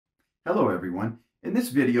Hello everyone. In this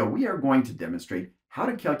video, we are going to demonstrate how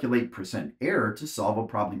to calculate percent error to solve a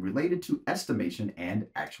problem related to estimation and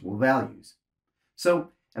actual values. So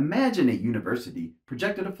imagine a university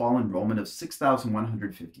projected a fall enrollment of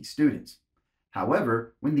 6,150 students.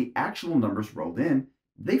 However, when the actual numbers rolled in,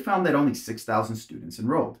 they found that only 6,000 students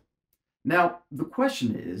enrolled. Now, the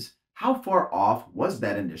question is, how far off was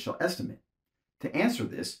that initial estimate? To answer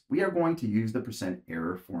this, we are going to use the percent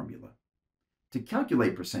error formula. To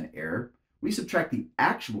calculate percent error, we subtract the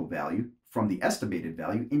actual value from the estimated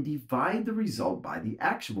value and divide the result by the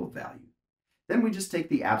actual value. Then we just take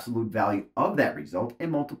the absolute value of that result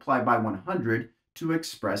and multiply by 100 to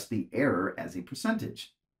express the error as a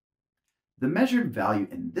percentage. The measured value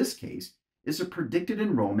in this case is a predicted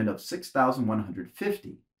enrollment of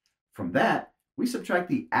 6,150. From that, we subtract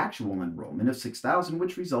the actual enrollment of 6,000,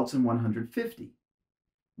 which results in 150.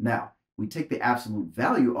 Now, we take the absolute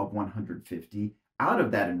value of 150 out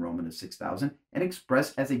of that enrollment of 6,000 and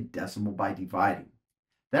express as a decimal by dividing.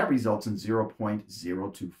 That results in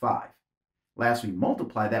 0.025. Last, we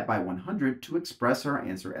multiply that by 100 to express our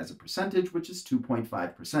answer as a percentage, which is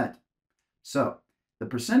 2.5%. So, the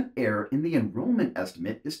percent error in the enrollment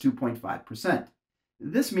estimate is 2.5%.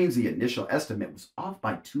 This means the initial estimate was off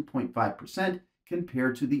by 2.5%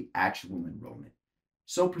 compared to the actual enrollment.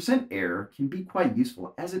 So percent error can be quite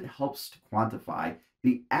useful as it helps to quantify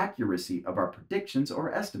the accuracy of our predictions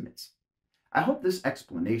or estimates. I hope this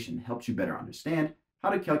explanation helps you better understand how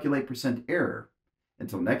to calculate percent error.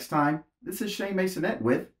 Until next time, this is Shane Masonette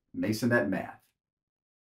with Masonette Math.